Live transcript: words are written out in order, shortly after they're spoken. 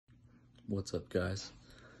What's up, guys?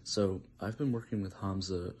 So, I've been working with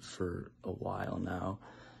Hamza for a while now,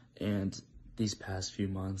 and these past few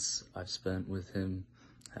months I've spent with him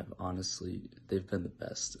have honestly, they've been the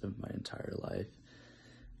best of my entire life.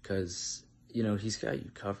 Because, he's got you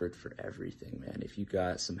covered for everything, man. If you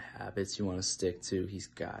got some habits you want to stick to, he's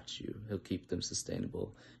got you. He'll keep them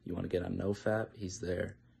sustainable. You want to get on NoFap, he's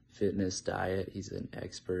there. Fitness, diet, he's an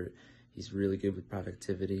expert. He's really good with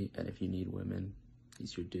productivity, and if you need women,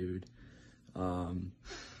 he's your dude.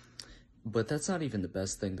 But that's not even the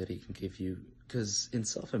best thing that he can give you, because in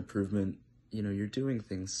self-improvement, you're doing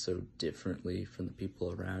things so differently from the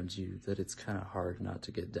people around you that it's kind of hard not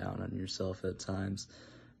to get down on yourself at times.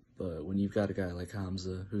 But when you've got a guy like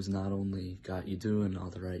Hamza, who's not only got you doing all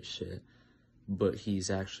the right shit, but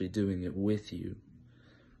he's actually doing it with you,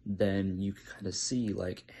 then you can kind of see,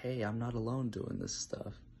 like, hey, I'm not alone doing this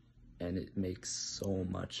stuff. And it makes so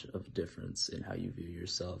much of a difference in how you view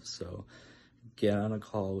yourself. So get on a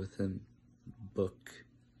call with him, book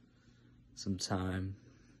some time,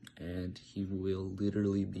 and he will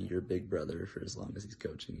literally be your big brother for as long as he's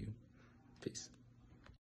coaching you. Peace.